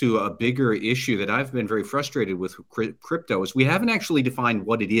gets to a bigger issue that I've been very frustrated with crypto is we haven't actually defined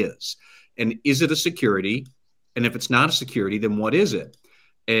what it is. And is it a security? And if it's not a security, then what is it?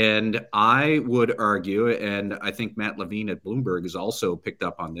 And I would argue, and I think Matt Levine at Bloomberg has also picked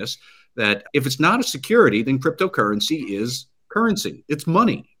up on this, that if it's not a security, then cryptocurrency is currency. It's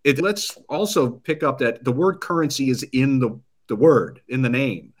money. Let's also pick up that the word currency is in the word, in the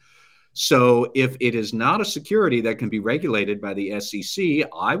name. So if it is not a security that can be regulated by the SEC,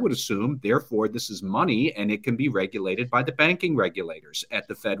 I would assume, therefore, this is money and it can be regulated by the banking regulators at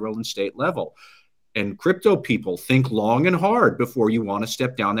the federal and state level. And crypto people think long and hard before you want to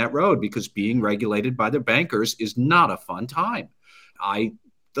step down that road, because being regulated by the bankers is not a fun time. I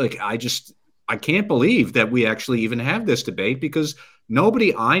can't believe that we actually even have this debate, because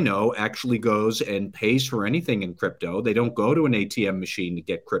nobody I know actually goes and pays for anything in crypto. They don't go to an ATM machine to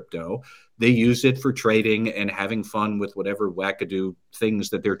get crypto. They use it for trading and having fun with whatever wackadoo things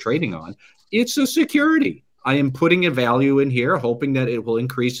that they're trading on. It's a security. I am putting a value in here, hoping that it will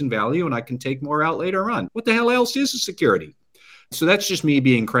increase in value and I can take more out later on. What the hell else is a security? So that's just me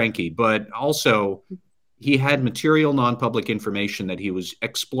being cranky. But also, he had material non-public information that he was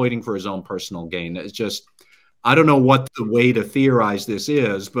exploiting for his own personal gain. It's just, I don't know what the way to theorize this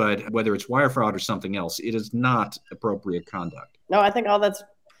is, but whether it's wire fraud or something else, it is not appropriate conduct. No, I think all that's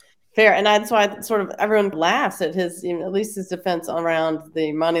fair. And that's why everyone laughs at his, at least his defense around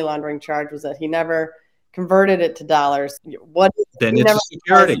the money laundering charge was that he never converted it to dollars. What then it's a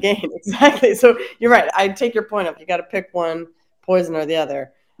security. Exactly. So you're right. I take your point up. You got to pick one poison or the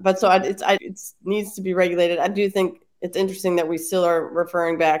other. But so it needs to be regulated. I do think it's interesting that we still are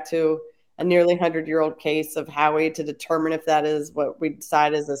referring back to a nearly 100-year-old case of Howey to determine if that is what we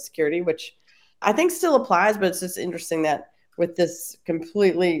decide as a security, which I think still applies. But it's just interesting that with this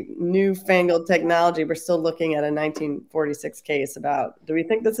completely newfangled technology, we're still looking at a 1946 case about, do we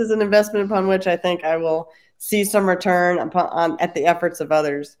think this is an investment upon which I think I will see some return at the efforts of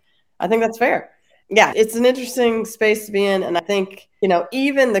others? I think that's fair. Yeah, it's an interesting space to be in. And I think,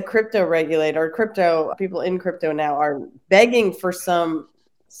 even the crypto regulator, crypto people in crypto now are begging for some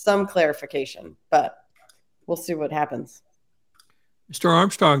clarification, but we'll see what happens. Mr.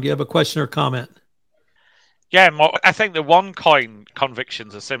 Armstrong, do you have a question or comment? Yeah, I think the OneCoin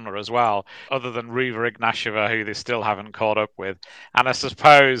convictions are similar as well, other than Riva Ignasheva, who they still haven't caught up with. And I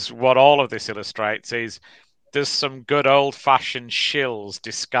suppose what all of this illustrates is there's some good old-fashioned shills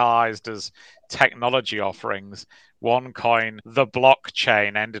disguised as technology offerings. OneCoin, the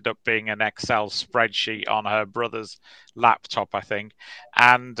blockchain, ended up being an Excel spreadsheet on her brother's laptop, I think.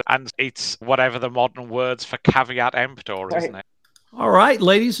 And it's whatever the modern words for caveat emptor, right, isn't it? All right,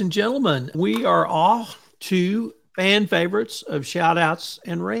 ladies and gentlemen, we are off to fan favorites of shout-outs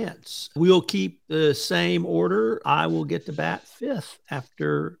and rants. We'll keep the same order. I will get to bat fifth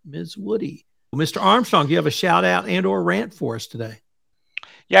after Ms. Woody. Mr. Armstrong, do you have a shout-out and or rant for us today?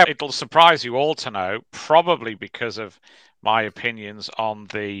 Yeah, it'll surprise you all to know, probably because of my opinions on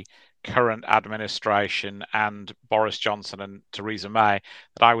the current administration and Boris Johnson and Theresa May,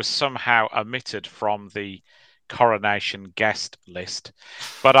 that I was somehow omitted from the coronation guest list.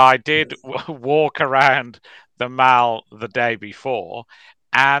 But I did walk around the Mall the day before,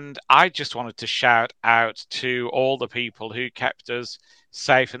 and I just wanted to shout out to all the people who kept us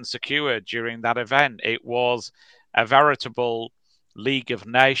safe and secure during that event. It was a veritable League of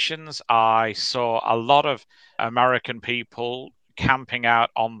Nations. I saw a lot of American people camping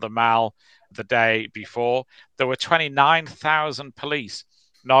out on the Mall the day before. There were 29,000 police,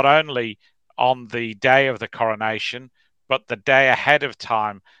 not only on the day of the coronation, but the day ahead of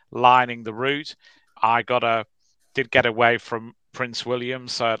time, lining the route. I did get away from Prince William,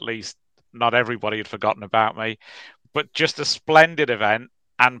 so at least not everybody had forgotten about me. But just a splendid event,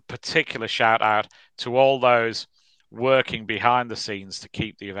 and particular shout out to all those working behind the scenes to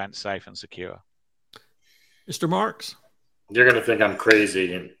keep the event safe and secure. Mr. Marks? You're going to think I'm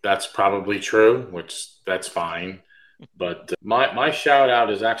crazy, and that's probably true, that's fine. But my shout out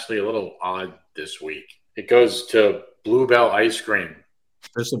is actually a little odd this week. It goes to Bluebell Ice Cream.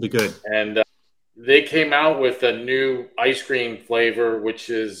 This will be good. And they came out with a new ice cream flavor, which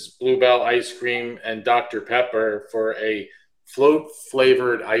is Bluebell ice cream and Dr. Pepper for a float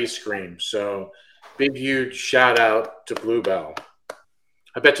flavored ice cream. So big, huge shout out to Bluebell.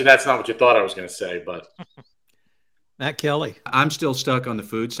 I bet you that's not what you thought I was going to say, but. Matt Kelly. I'm still stuck on the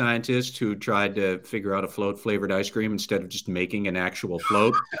food scientist who tried to figure out a float flavored ice cream instead of just making an actual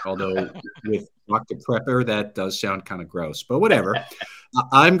float. Although with Dr. Pepper, that does sound kind of gross, but whatever.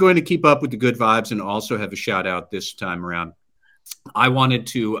 I'm going to keep up with the good vibes and also have a shout out this time around. I wanted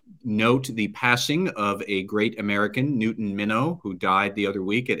to note the passing of a great American, Newton Minow, who died the other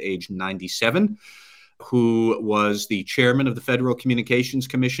week at age 97. Who was the chairman of the Federal Communications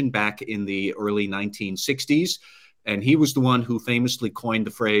Commission back in the early 1960s. And he was the one who famously coined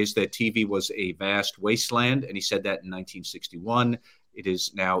the phrase that TV was a vast wasteland. And he said that in 1961. It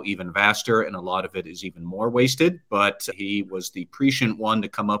is now even vaster, and a lot of it is even more wasted. But he was the prescient one to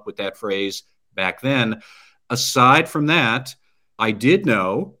come up with that phrase back then. Aside from that, I did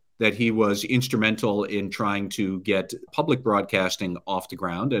know that he was instrumental in trying to get public broadcasting off the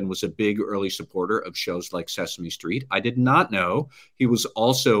ground and was a big early supporter of shows like Sesame Street. I did not know he was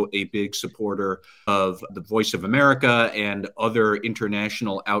also a big supporter of the Voice of America and other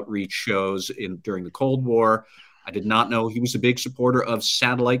international outreach shows during the Cold War. I did not know he was a big supporter of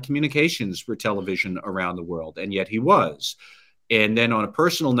satellite communications for television around the world, and yet he was. And then on a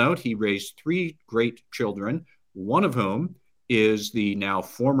personal note, he raised 3 great children, one of whom is the now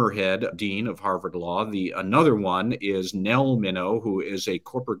former head dean of Harvard Law. Another one is Nell Minow, who is a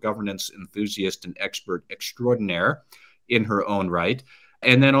corporate governance enthusiast and expert extraordinaire in her own right.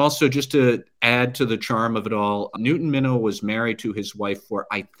 And then also, just to add to the charm of it all, Newton Minow was married to his wife for,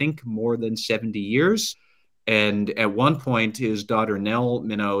 I think, more than 70 years. And at one point, his daughter, Nell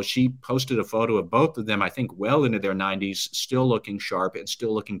Minow, she posted a photo of both of them, I think, well into their 90s, still looking sharp and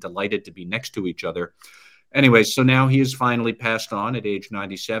still looking delighted to be next to each other. Anyway, so now he has finally passed on at age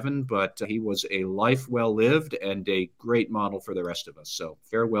 97, but he was a life well lived and a great model for the rest of us. So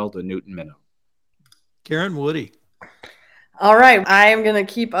farewell to Newton Minow. Karen Woody. All right. I am going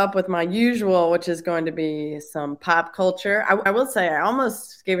to keep up with my usual, which is going to be some pop culture. I will say I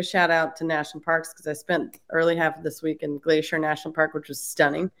almost gave a shout out to national parks because I spent early half of this week in Glacier National Park, which was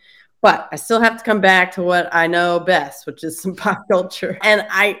stunning. But I still have to come back to what I know best, which is some pop culture. And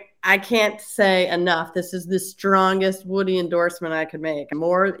I can't say enough. This is the strongest Woody endorsement I could make,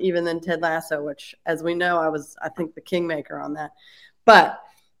 more even than Ted Lasso, which, as we know, I think, the kingmaker on that. But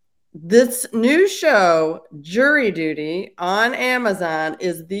this new show, Jury Duty, on Amazon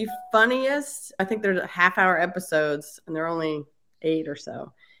is the funniest. I think there's half-hour episodes, and they're only 8 or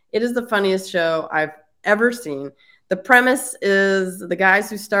so. It is the funniest show I've ever seen. The premise is the guys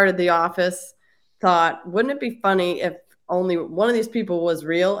who started The Office thought, wouldn't it be funny if only one of these people was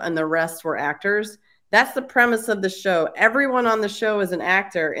real and the rest were actors? That's the premise of the show. Everyone on the show is an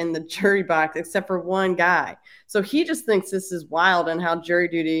actor in the jury box except for one guy. So he just thinks this is wild and how jury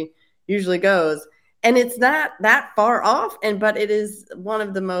duty usually goes. And it's not that far off, but it is one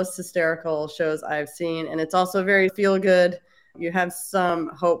of the most hysterical shows I've seen. And it's also very feel good. You have some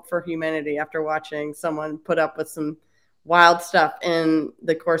hope for humanity after watching someone put up with some wild stuff in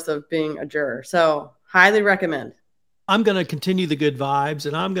the course of being a juror. So highly recommend. I'm going to continue the good vibes,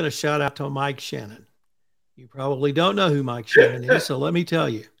 and I'm going to shout out to Mike Shannon. You probably don't know who Mike Shannon is, so let me tell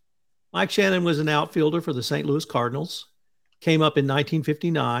you. Mike Shannon was an outfielder for the St. Louis Cardinals, came up in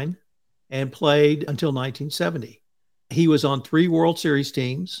 1959, and played until 1970. He was on 3 World Series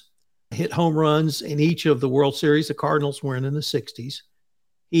teams, hit home runs in each of the World Series the Cardinals were in the 60s.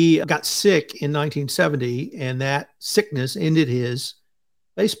 He got sick in 1970, and that sickness ended his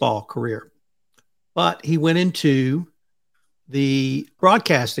baseball career. But he went into the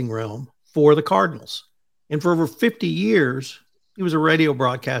broadcasting realm for the Cardinals. And for over 50 years, he was a radio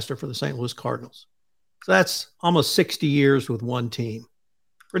broadcaster for the St. Louis Cardinals. So that's almost 60 years with one team.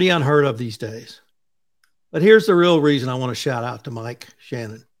 Pretty unheard of these days. But here's the real reason I want to shout out to Mike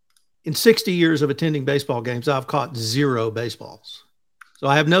Shannon. In 60 years of attending baseball games, I've caught 0 baseballs. So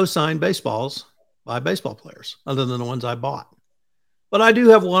I have no signed baseballs by baseball players other than the ones I bought. But I do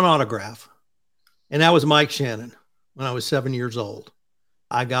have one autograph, and that was Mike Shannon when I was 7 years old.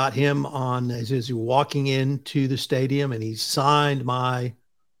 I got him as he was walking into the stadium, and he signed my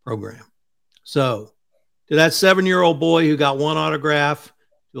program. So to that 7-year-old boy who got one autograph,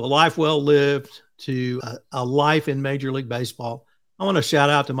 to a life well lived, to a life in Major League Baseball, I want to shout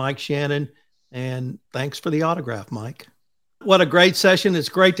out to Mike Shannon, and thanks for the autograph, Mike. What a great session. It's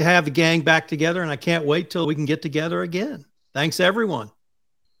great to have the gang back together, and I can't wait till we can get together again. Thanks, everyone.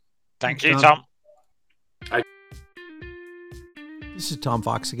 Thank you, Tom. This is Tom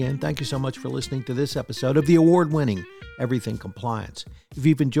Fox again. Thank you so much for listening to this episode of the award-winning Everything Compliance. If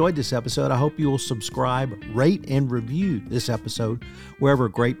you've enjoyed this episode, I hope you will subscribe, rate, and review this episode wherever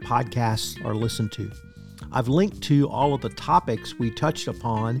great podcasts are listened to. I've linked to all of the topics we touched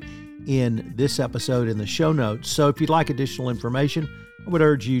upon in this episode in the show notes. So if you'd like additional information, I would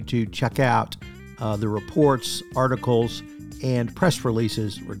urge you to check out the reports, articles, and press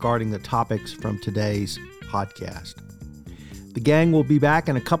releases regarding the topics from today's podcast. The gang will be back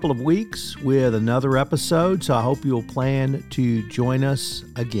in a couple of weeks with another episode, so I hope you'll plan to join us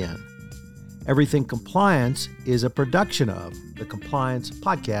again. Everything Compliance is a production of the Compliance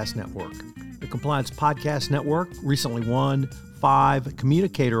Podcast Network. The Compliance Podcast Network recently won 5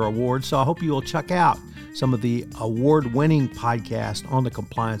 Communicator Awards, so I hope you will check out some of the award-winning podcasts on the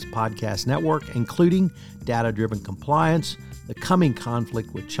Compliance Podcast Network, including Data-Driven Compliance, The Coming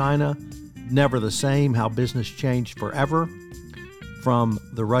Conflict with China, Never the Same, How Business Changed Forever, From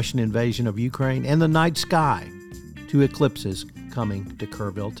the Russian Invasion of Ukraine, and The Night Sky, 2 eclipses coming to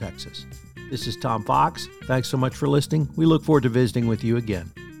Kerrville, Texas. This is Tom Fox. Thanks so much for listening. We look forward to visiting with you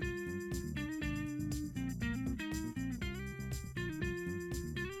again.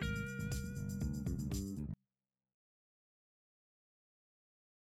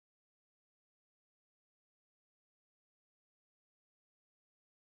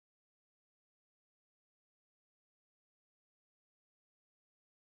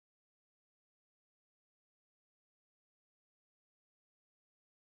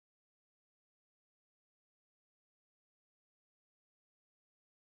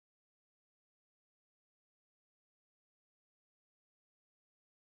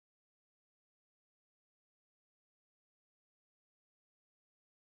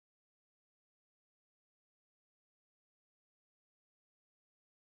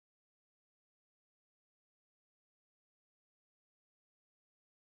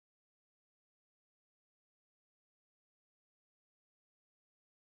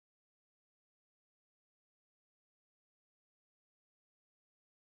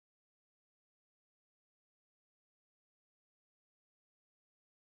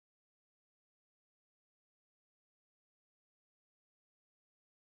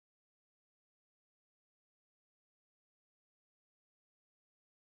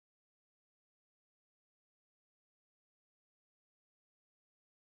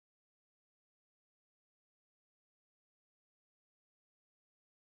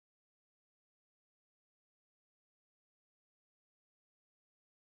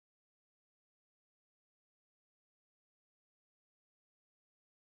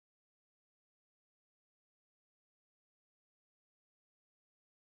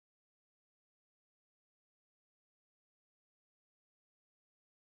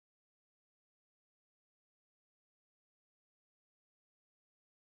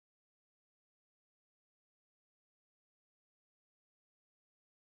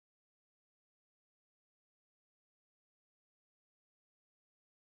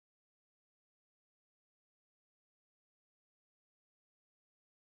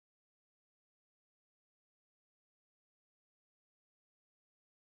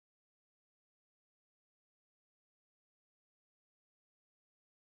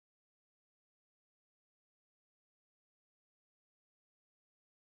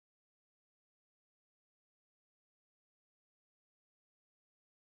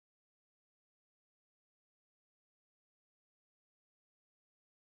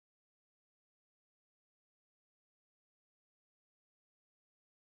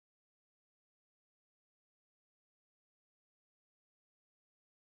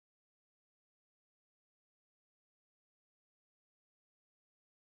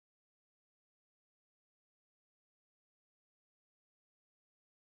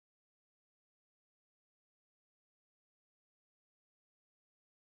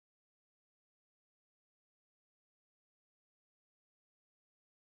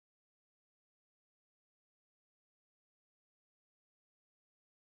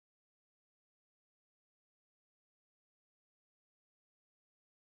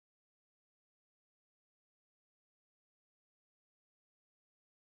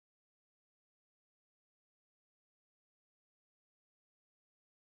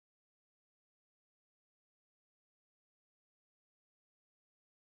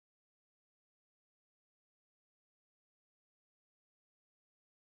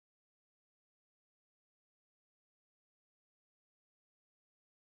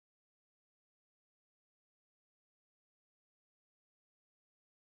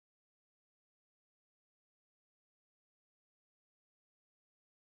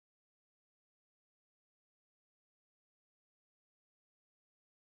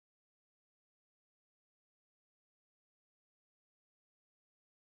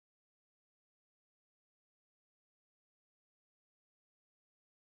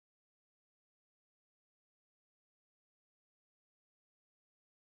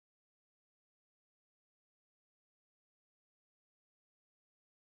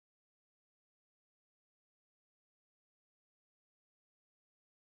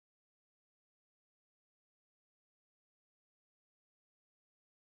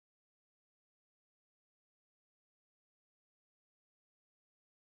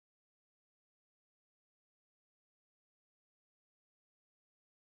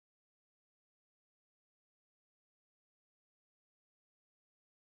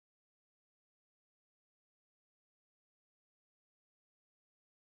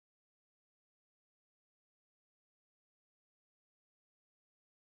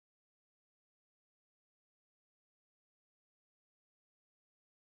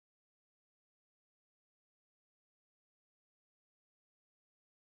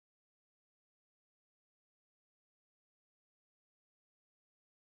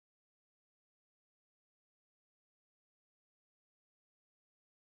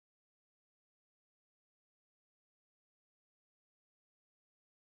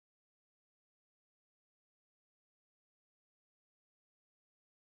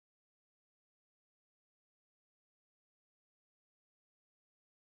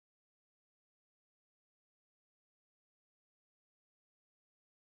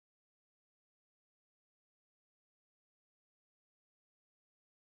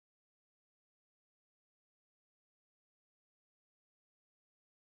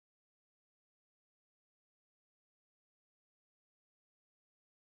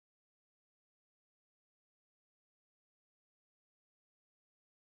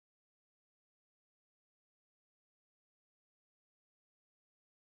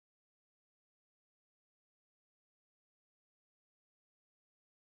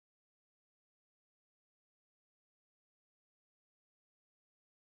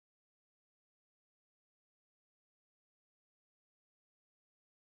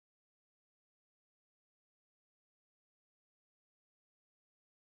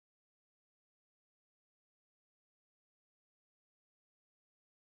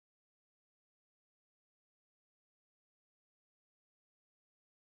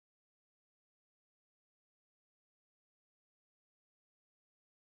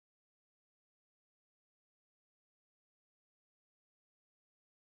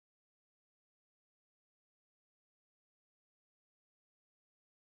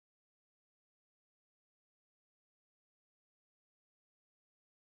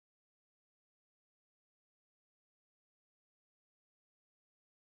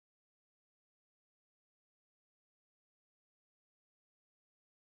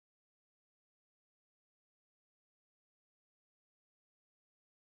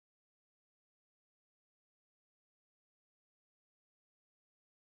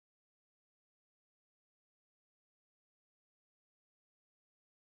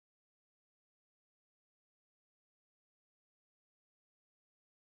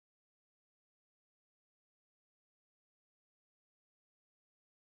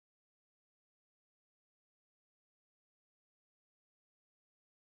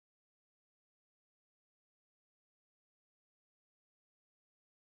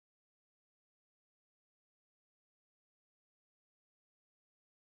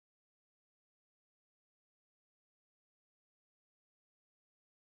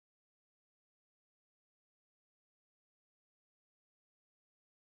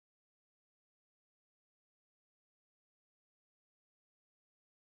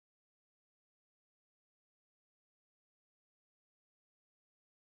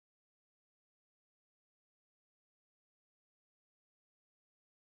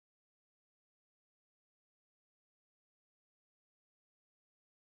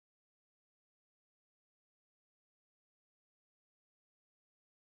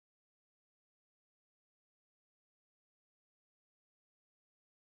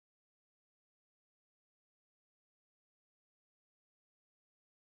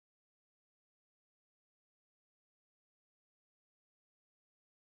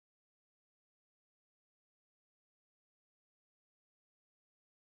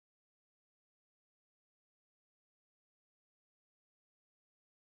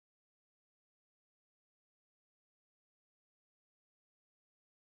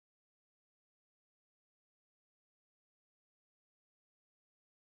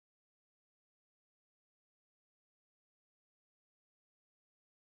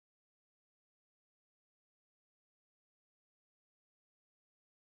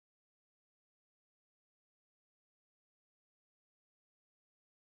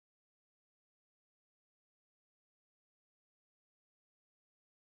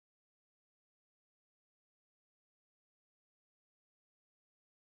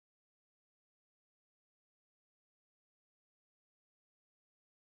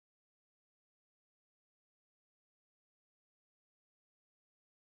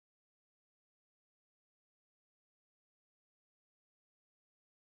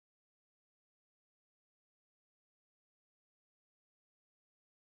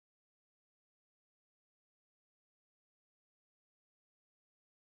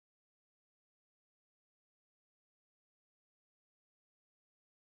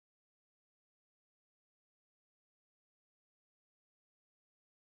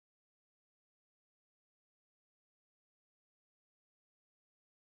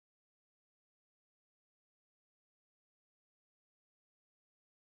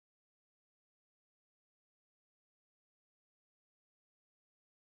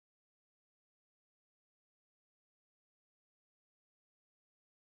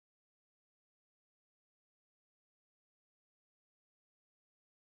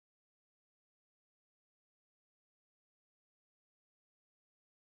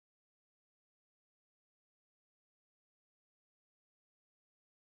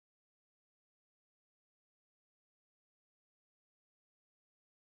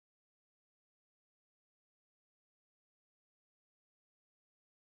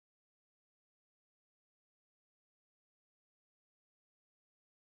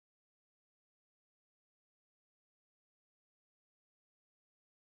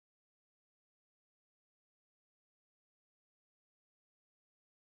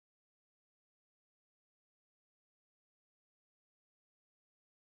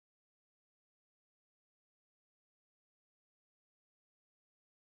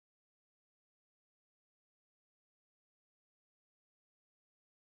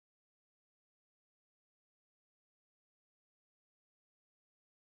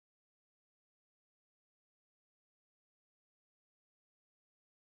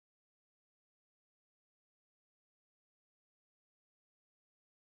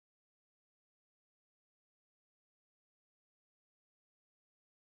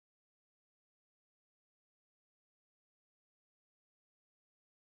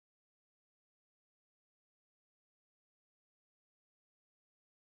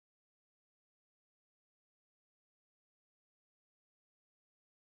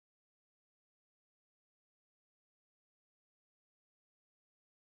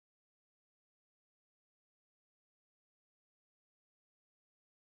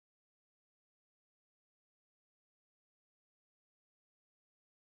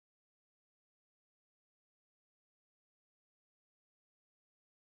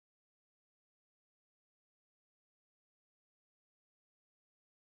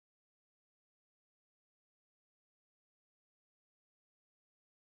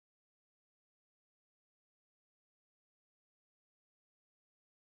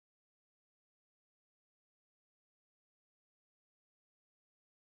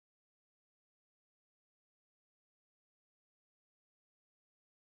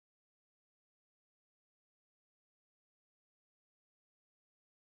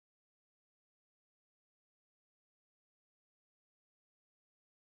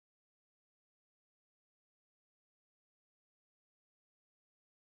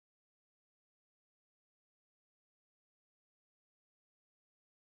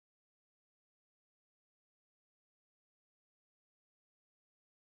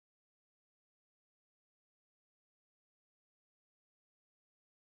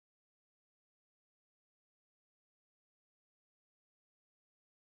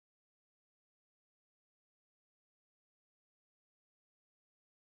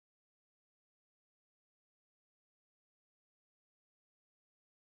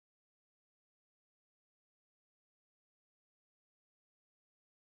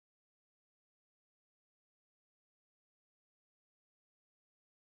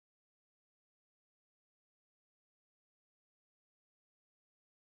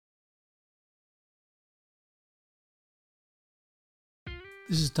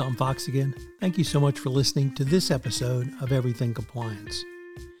 This is Tom Fox again. Thank you so much for listening to this episode of Everything Compliance.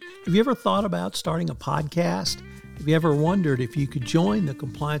 Have you ever thought about starting a podcast? Have you ever wondered if you could join the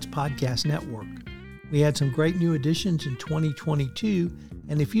Compliance Podcast Network? We had some great new additions in 2022,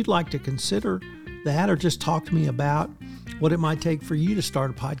 and if you'd like to consider that or just talk to me about what it might take for you to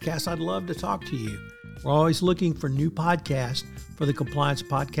start a podcast, I'd love to talk to you. We're always looking for new podcasts for the Compliance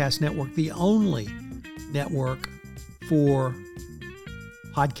Podcast Network, the only network for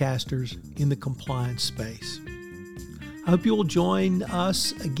podcasters in the compliance space. I hope you will join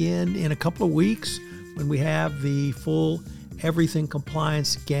us again in a couple of weeks when we have the full Everything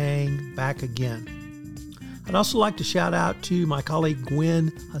Compliance gang back again. I'd also like to shout out to my colleague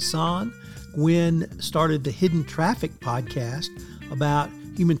Gwen Hassan. Gwen started the Hidden Traffic podcast about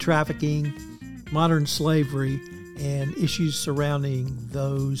human trafficking, modern slavery, and issues surrounding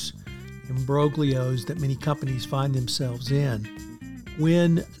those imbroglios that many companies find themselves in.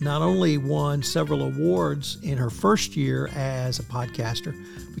 Gwen not only won several awards in her first year as a podcaster,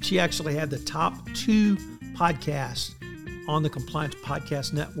 but she actually had the top 2 podcasts on the Compliance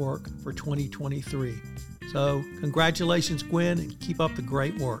Podcast Network for 2023. So congratulations, Gwen, and keep up the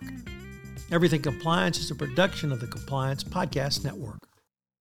great work. Everything Compliance is a production of the Compliance Podcast Network.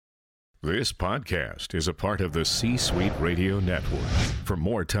 This podcast is a part of the C-Suite Radio Network. For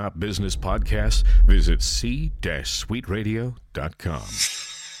more top business podcasts, visit c-suiteradio.com.